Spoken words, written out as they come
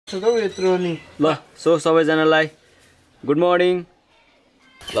ल सो सबैजनालाई good morning.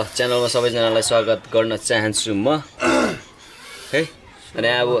 ल च्यानलमा सबैजनालाई स्वागत गर्न चाहन्छु म है। अनि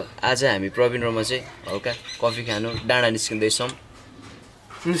अब आज हामी प्रवीण रोमा चाहिँ हल्का कफी खानु डाँडा निस्किँदैछौँ।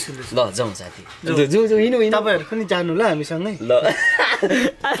 ल जाउँ साथी, हिँड्नु तपाईहरु पनि जानु ल हामीसँगै। ल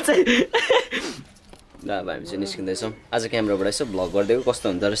ल अब हामी चाहिँ निस्किँदैछौँ। आज क्यामेराबाट यसो भ्लग गरिदिएको कस्तो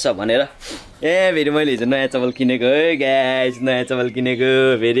हुँदो रहेछ भनेर। फेरि मैले हिजो नयाँ चप्पल किनेको है गाइस, नयाँ चप्पल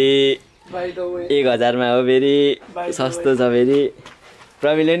किनेको फेरि 1000 मा हो, फेरि सस्तो छ फेरि।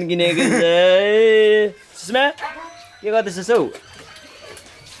 प्रवीणले पनि किनेको छ। सुषमा के गर्दैछस् हौ?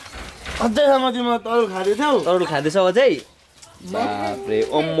 अझैसम्म तिम्रो तरुल खाँदैछौ? तरुल खाँदैछौ अझै? बाफ्रे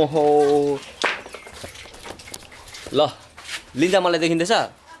अम्मो हो। ल लिन्जा मलाई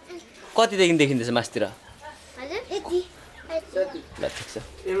देखिँदैछ? कतिदेखि देखिँदैछ मासतिर?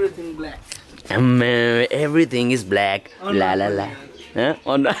 Everything is black. ला ला ला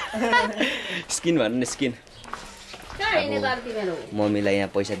स्किन भन्नु न स्किन। मम्मीलाई यहाँ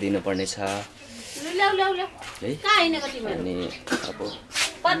पैसा दिनुपर्ने छ है।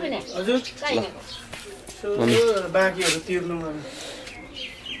 अनि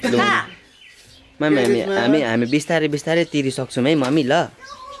अब हामी बिस्तारै बिस्तारै तिरिसक्छौँ है मम्मी। ल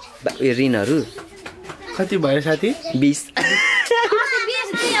उयो ऋणहरू कति भयो साथी? 20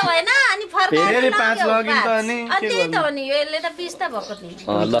 फेरि 5 लगिन त अनि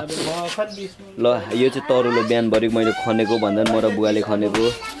ल यो चाहिँ तरुलो बिहानभरि मैले खनेको भन्दा म र बुवाले खनेको।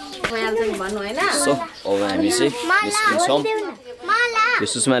 सो अब हामी चाहिँ निस्किन्छौँ। यो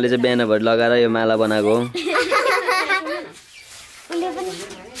सुषमाले चाहिँ बिहानभरि लगाएर यो माला बनाएको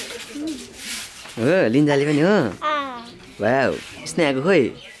हो। लिन्जाले पनि हो। वाउ स्नेहाको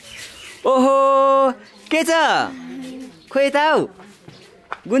खोइ। ओहो के छ खोइ त हौ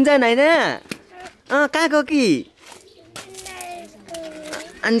गुन्जन होइन? कहाँको कि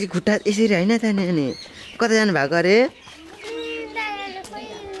अनि खुट्टा यसरी होइन त नि? कता जानु भएको अरे?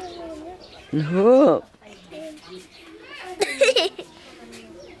 हो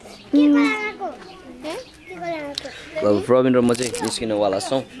अब प्रवीण र म चाहिँ निस्किनवाला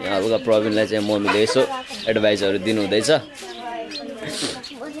छौँ। यहाँ हल्का प्रवीणलाई चाहिँ मम्मीले यसो एडभाइसहरू दिनुहुँदैछ।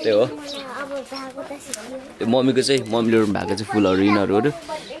 त्यही हो त्यो मम्मीको चाहिँ मम्मीले भएको चाहिँ फुलहरू यिनीहरू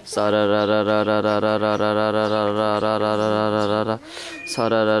सर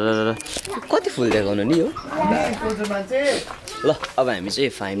कति फुल देखाउनु नि यो। ल अब हामी चाहिँ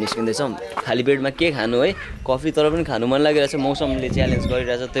फाइम निस्किँदैछौँ। खाली पेटमा के खानु है, कफी तर पनि खानु मन लागिरहेछ। मौसमले च्यालेन्ज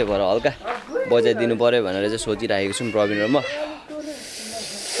गरिरहेछ, त्यही भएर हल्का बजाइदिनु पऱ्यो भनेर चाहिँ सोचिरहेको छौँ प्रवीण र म।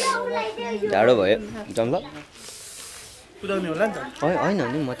 जाडो भयो जङ्गल कुदाउने होला नि त? होइन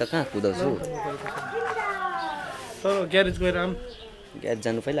नि म त कहाँ कुदाउँछु। ग्यारेज गएर ग्यारेज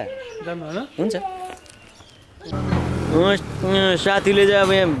जानु पहिला जानु होला। हुन्छ। साथीले चाहिँ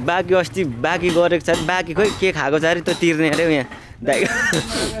अब यहाँ बाँकी अस्ति बाँकी गरेको छ अरे। बाँकी खोइ के खाएको छ अरे त्यो तिर्ने अरे यहाँ दाइ।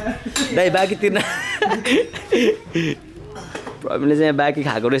 दाइ बाँकी तिर्न प्रवीणले चाहिँ यहाँ बाँकी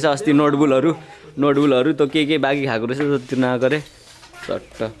खाएको रहेछ अस्ति। नोटबुलहरू त्यो के बाँकी खाएको रहेछ त्यो तिर्न आएको अरे।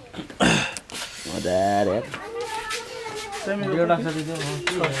 सट्ट मजा यार। 600 रुपियाँ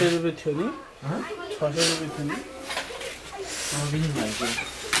थियो नि? 600 रुपियाँ थियो नि?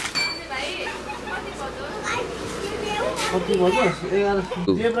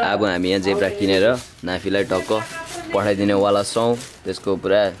 अब हामी यहाँ जेब्रा किनेर नाफीलाई टक्क पठाइदिनेवाला छौँ। त्यसको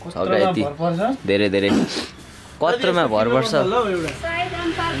पुरा छ यति धेरै धेरै कत्रोमा भर पर्छ।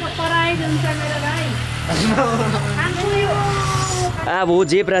 अब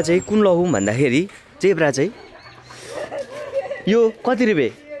जेब्रा चाहिँ कुन लगाउँ भन्दाखेरि जेब्रा चाहिँ यो कति रुपियाँ?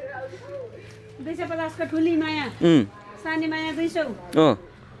 250 को ठुली माया, सानी माया 200, 200।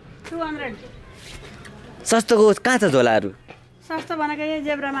 सस्तोको कहाँ छ झोलाहरू? सस्तो भनेको यो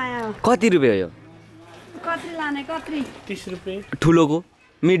जेब्रा माया हो। कति रुपियाँ हो यो? कत्री लाने कत्री 30 रुपियाँ। ठुलोको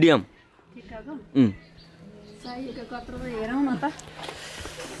मिडियम ठिक्कको चाहिएको कत्रो हेरौँ न त।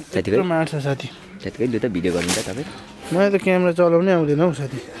 त्यतिकै मार्छ साथी। त्यतिकै लु त भिडियो गर्नु त तपाईँ। मलाई त क्यामेरा चलाउनै आउँदैन हौ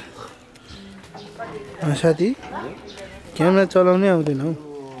साथी। साथी क्यामेरा चलाउनै आउँदैन हौ।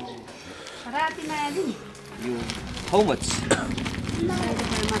 राति माया दिनु यो हाउ मच?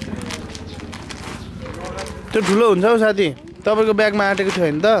 त्यो ठुलो हुन्छ हौ साथी। तपाईँको ब्यागमा आँटेको थियो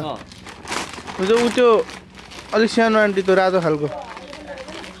नि त? ऊ त्यो अलिक सानो आन्टी त्यो रातो खालको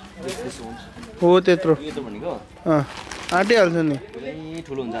हो त्यत्रो आँटिहाल्छ नि।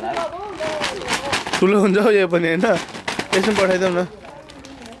 ठुलो हुन्छ हौ यो पनि होइन? यसमा पठाइदेऊ न।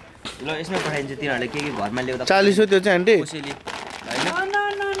 ल यसमा पठाइदिन्छु। तिनीहरूले के घरमा ल्याउँदा 40 हो त्यो चाहिँ आन्टी?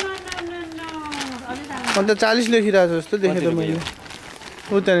 अन्त 40 लेखिरहेको छ जस्तो देखेँ त मैले।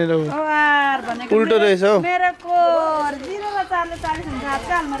 उ त्यहाँनिर उल्टो रहेछ हौ। मेरो कोर 0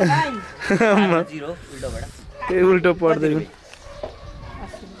 उल्टो पढ्दै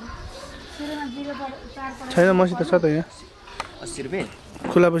छैन मसित छ त यहाँ 80 रुपैयाँ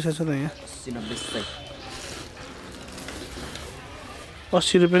खुला पैसा छ त यहाँ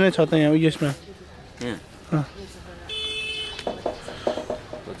 80 रुपियाँ नै छ त यहाँ उयसमा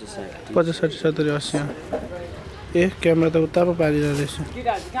 50 60 70 80 ए क्यामेरा त उता पो पारिरहेको रहेछ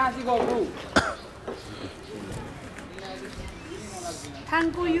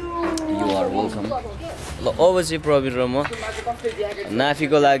You are welcome. ल अब चाहिँ प्रवीण र म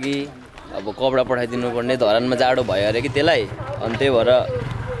नाफीको लागि अब कपडा पठाइदिनु पर्ने धरानमा जाडो भयो अरे कि त्यसलाई अनि त्यही भएर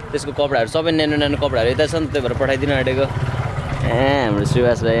त्यसको कपडाहरू सबै न्यानो न्यानो कपडाहरू यता छ नि त्यही भएर पठाइदिनु आँटेको हाम्रो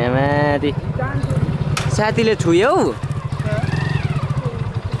सुवास भाइ माथि साथीले छुयो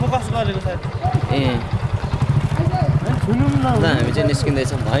फोकस गरेको साथी ए ल हामी चाहिँ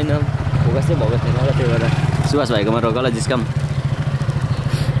निस्किँदैछौँ होइन फोकस चाहिँ भएको छैन र त्यही भएर सुवास भाइकोमा रोक ल जिस्काम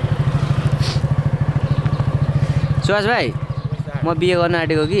सुवास भाइ म बिहे गर्न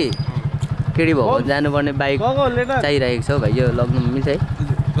आँटेको कि केटी भएको जानुपर्ने बाइक चाहिरहेको छ हौ भाइ यो लग्नु मिल्छ है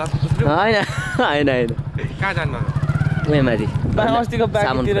होइन होइन होइन कहाँ जानु उयो माथि अस्तिको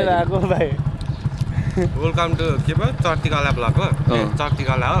ब्यागतिर आएको भाइ वेलकम टु के भयो चर्तीकला ब्लग हो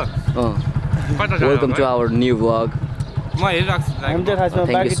चर्तीकला हो welcome to our new blog म हेरिरहेको छु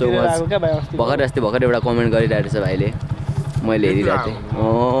थ्याङ्क यू सो मच भर्खर अस्ति भर्खर एउटा कमेन्ट गरिरहेको रहेछ भाइले मैले हेरिरहेको थिएँ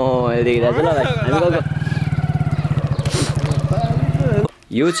मैले देखिरहेको छु ल भाइ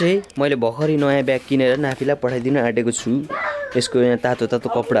यो चाहिँ मैले भर्खरै नयाँ ब्याग किनेर नाफीलाई पठाइदिन आँटेको छु यसको यहाँ तातो तातो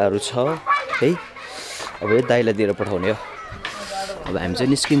कपडाहरू छ है अब यो दाइलाई दिएर पठाउने हो अब हामी चाहिँ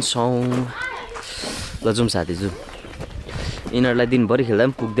निस्किन्छौँ ल जाउँ साथी जाउँ यिनीहरूलाई दिनभरि खेल्दा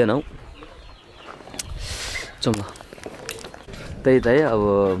पनि पुग्दैन हौ जाउँ ल त्यही त है अब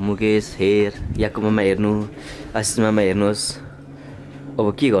मुकेश हेर याको मामा हेर्नु आशिष मामा हेर्नुहोस्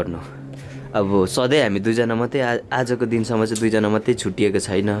अब के गर्नु अब सधैँ हामी दुईजना मात्रै आजको दिनसम्म चाहिँ दुईजना मात्रै छुट्टिएको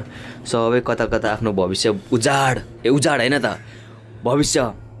छैन सबै कता कता आफ्नो भविष्य उजाड होइन त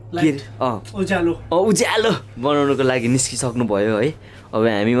भविष्य के उज्यालो बनाउनुको लागि निस्किसक्नु भयो है अब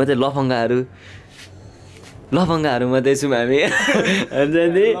हामी मात्रै लफङ्गाहरू मात्रै छौँ हामी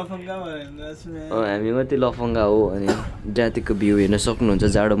हामी मात्रै लफङ्गा हो अनि जातिको भ्यू हेर्न सक्नुहुन्छ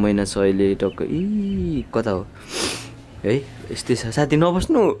जाडो महिना छ अहिले टक्क कता हो है यस्तै छ साथी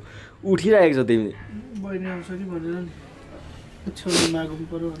नबस्नु उठिरहेको छ तिमी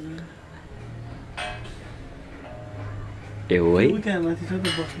ए हो है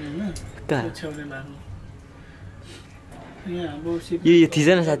यो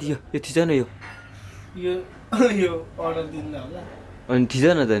थिचेन साथी यो थिचेन यो अनि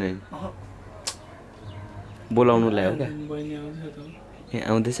थिचेन त नि बोलाउनुलाई हो क्या ए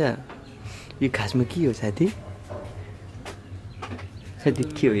आउँदैछ यो खासमा के हो साथी साथी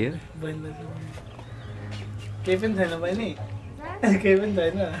के हो यो केही पनि छैन बहिनी केही पनि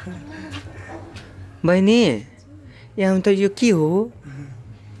छैन बहिनी यहाँ त यो के हो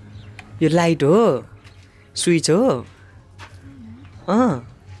यो लाइट हो स्विच हो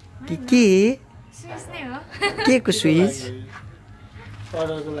के को स्विच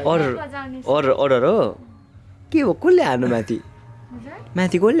अर्डर हो के हो कसले हान्नु माथि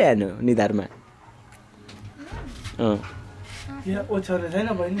कसले हान्नु निधारमा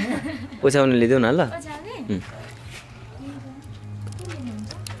ओछ्याउने लिदेऊ न ल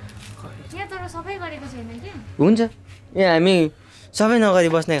हुन्छ ए हामी सबै नगरी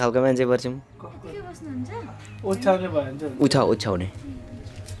बस्ने खालको मान्छे पर्छौँ ओछ्याउने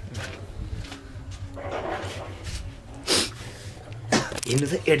हेर्नु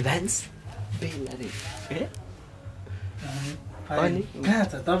त एडभान्स कहाँ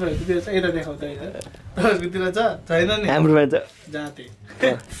छ तपाईँहरूकोतिर छ यता देखाउँछ तपाईँहरूकोतिर छ छैन नि हाम्रोमा छ जाँते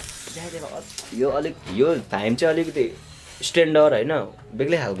यो टाइम चाहिँ अलिकति स्ट्यान्डर्ड होइन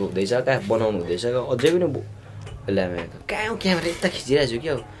बेग्लै खालको हुँदैछ कहाँ बनाउनु हुँदैछ अझै पनि कहाँ क्यामेरा यता खिचिरहेको छु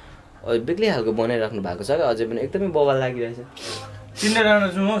क्या बेग्लै खालको बनाइराख्नु भएको छ क्या अझै पनि एकदमै बवाल लागिरहेछ चिन्ने डाँडा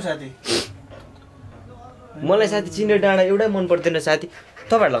जाउँ हौ साथी मलाई साथी चिन्ने डाँडा एउटै मन पर्दैन साथी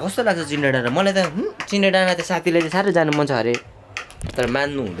तपाईँहरूलाई कस्तो लाग्छ चिन्ने डाँडा मलाई त चिन्ने डाँडा त साथीलाई चाहिँ साह्रै जानु मन छ अरे तर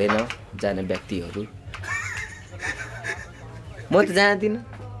मान्नु हुँदैन जाने व्यक्तिहरू म त जाँदिनँ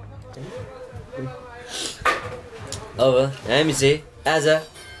अब हामी चाहिँ आज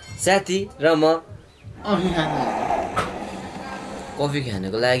साथी र म कफी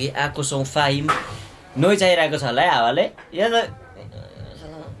खानको लागि आएको छौँ फाइम नोइज आइरहेको छ होला है हावाले यहाँ त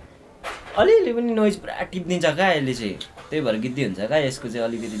अलिअलि पनि नोइज पुरा टिपिदिन्छ क्या यसले चाहिँ त्यही भएर गिद्दी हुन्छ क्या यसको चाहिँ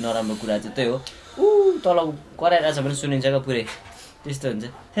अलिकति नराम्रो कुरा चाहिँ त्यही हो तल कराइरहेछ भने सुनिन्छ क्या पुरै त्यस्तो हुन्छ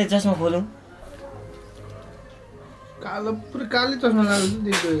त्यही चस्मा खोलौँ कालो पुरै काली चस्मा लगाएको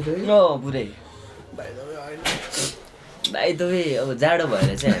देखिरहेको छ है पुरै बाइ द वे अब जाडो भएर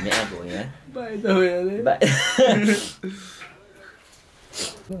चाहिँ हामी आएको हो यहाँ बाइ द वे अरे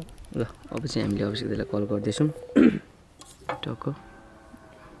ल अब चाहिँ हामीले अभिषेक दाइलाई कल गर्दैछौँ टक्क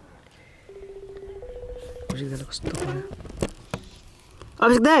अभिषेक दाइलाई कस्तो भयो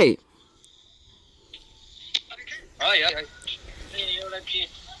अभिषेक दाइ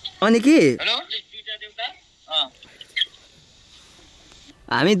अनि के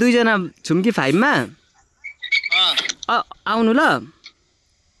हामी दुईजना छौँ कि 5 मा आउनु ल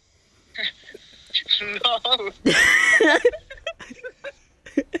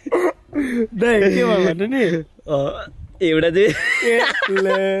दाइ के भन्नु नि एउटा चाहिँ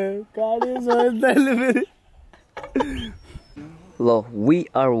ल we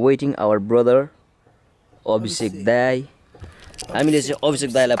are waiting our brother अभिषेक दाई हामीले चाहिँ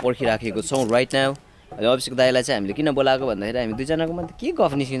अभिषेक दाईलाई पर्खिराखेको छौँ राइट नाउ अभिषेक दाईलाई चाहिँ हामीले किन बोलाएको भन्दाखेरि हामी दुईजनाको मात्रै के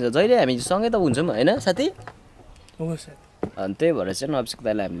गफ निस्किन्छ जहिले हामी सँगै त हुन्छौँ होइन साथी अनि त्यही भएर चाहिँ अभिषेक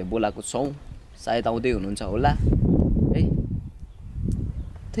दाईलाई हामीले बोलाएको छौँ सायद आउँदै हुनुहुन्छ होला है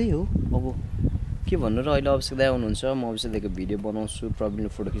त्यही हो अब के भन्नु र अहिले अभिषेक दाई आउनुहुन्छ म अभिषेक दाईको भिडियो बनाउँछु प्रवीणले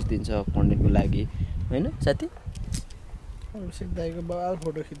फोटो खिचिदिन्छ कन्टेन्टको लागि होइन साथी अभिषेक दाईको बाल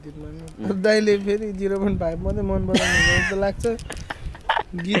फोटो खिचिदिनु भयो दाईले फेरि 0.5 मात्रै मन पराउनु जस्तो लाग्छ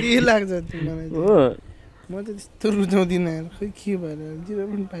गिरी लाग्छ मलाई हो म त त्यस्तो रुचाउँदिनँ खै के भएर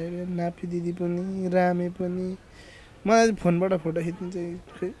 0.5 नापी दिदी पनि रामे पनि मलाई फोनबाट फोटो खिच्नु चाहिँ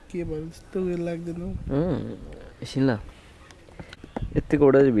खै के भयो त्यस्तो उयो लाग्दैन एकछिन ल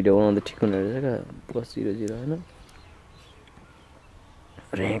यतिकोवटा चाहिँ भिडियो बनाउँदा ठिक हुने रहेछ क्या +0 0 होइन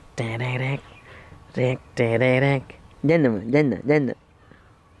र्याक ट्याक र्याक र्याक ट्याक र्याक जान्न म जान्न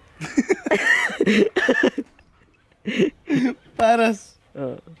पारस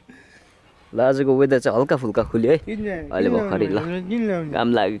ल आजको वेदर चाहिँ हल्का फुल्का खुल्यो है अहिले भर्खरै ल घाम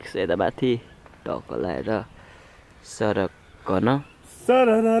लागेको छ यता माथि टक्क लगाएर सरकन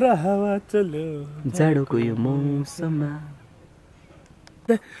सरर हावा चल्यो जाडोको यो मौसममा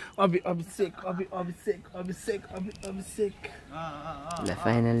अभिषेक ल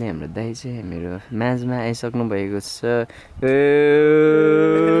फाइनली हाम्रो दाइ चाहिँ मेरो म्याचमा आइसक्नु भएको छ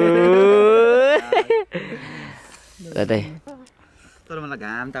ल दाइ तर मलाई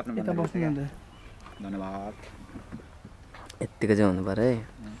घाम ताप्नु मन लाग्छ धन्यवाद यतिको चाहिँ हुनु पर्यो है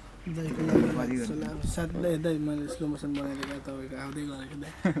साथीलाई दाइ मैले स्लो मोसन बनाइदिएको तपाईँको आउँदै गरेको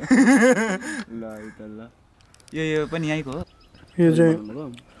दाइ ल ल यो पनि यहीँको हो यो चाहिँ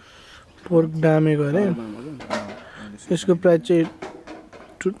पोर्क डामेको अरे यसको प्राइस चाहिँ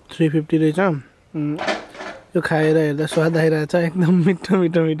 350 रहेछ यो खाएर हेर्दा स्वाद आइरहेको छ एकदम मिठो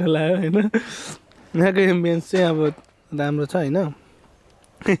लाग्यो होइन यहाँको एम्बियन्स चाहिँ अब राम्रो छ होइन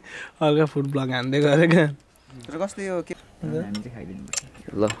हल्का फुड ब्लग हान्दै गरे क्या तर कस्तो यो के हामी चाहिँ खाइदिनुपर्छ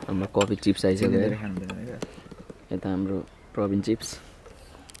ल हाम्रो कफी चिप्स आइसक्यो यता हाम्रो प्रवीण चिप्स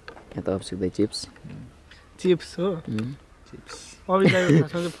यता अभिषेक दाइ चिप्स हो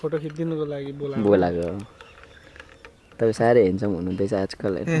अभिषेक फोटो खिचिदिनुको लागि बोलाएको तपाईँ साह्रै हेन्सम हुनुहुँदैछ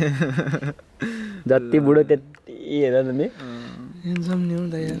आजकल जति बुढो त्यति हेर न नि हेन्सम नि हो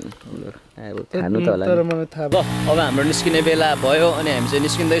दाइ अब खानु त होला तर मलाई थाहा ल अब हाम्रो निस्किने बेला भयो अनि हामी चाहिँ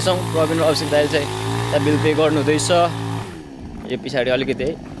निस्किँदैछौँ प्रवीण र अभिषेक दाइले चाहिँ त्यहाँ बिल पे गर्नुहुँदैछ यो पछाडि अलिकति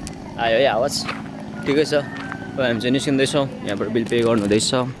आयो है आवाज ठिकै छ अब हामी चाहिँ निस्किँदैछौँ यहाँबाट बिल पे गर्नुहुँदैछ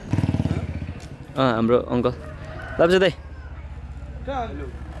हाम्रो अङ्कल ल दाइ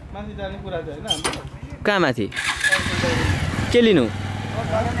माथि जाने कुरा छ होइन कहाँ माथि के लिनु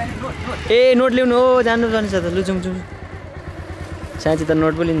ए नोट ल्याउनु हो जानुपर्ने छ त लु जाउँ साँच्ची त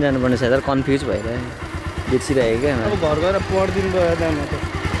नोट पनि लिनु जानुपर्ने छ तर कन्फ्युज भएर बिर्सिरहेको क्या अब घर गएर पढिदिनु भयो दाइमा त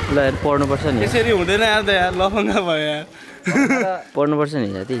ल पढ्नुपर्छ नि यसरी हुँदैन यार दाइ यार लफङ्गा भयो यार पढ्नुपर्छ नि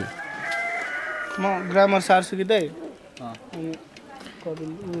साथी म ग्रामर सार्छु कि दाइ अनि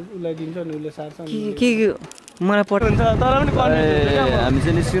उसलाई दिन्छ नि उसले सार्छ के मलाई पढ्नु तर पनि हामी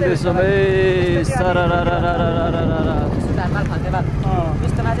चाहिँ निस्किँदैछौँ है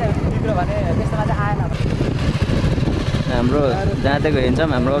हाम्रो जाँदैको हिँड्छौँ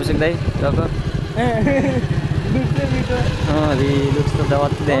हाम्रो अभिषेक दाइ टक्क लुक्स त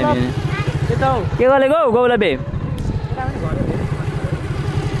अति दामी के गरेको हौ गौला बे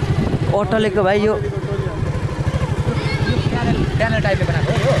अटलेको भाइ यो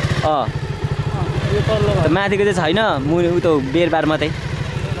माथिको चाहिँ छैन मुनि उ त बेरबार मात्रै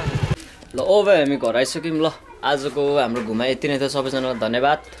ल ओ भाइ हामी घर आइसक्यौँ ल आजको हाम्रो घुमाइ यति नै थियो सबैजनालाई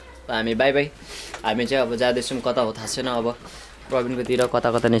धन्यवाद हामी बाई बाई हामी चाहिँ अब जाँदैछौँ कता हो थाहा छैन अब प्रवीणकोतिर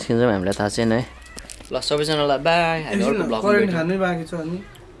कता निस्किन्छौँ हामीलाई थाहा छैन है ल सबैजनालाई बाई हामी अर्को भ्लग खानै बाँकी छ अनि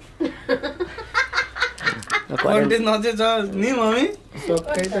कन्टेन्ट नजिक छ नि मम्मी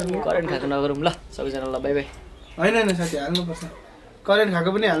सबै त करेन्ट खाएको नगरौँ ल सबैजना ल बाई बाई होइन साथी हाल्नुपर्छ करेन्ट खाएको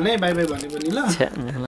पनि हाल्ने बाई बाई भने पनि ल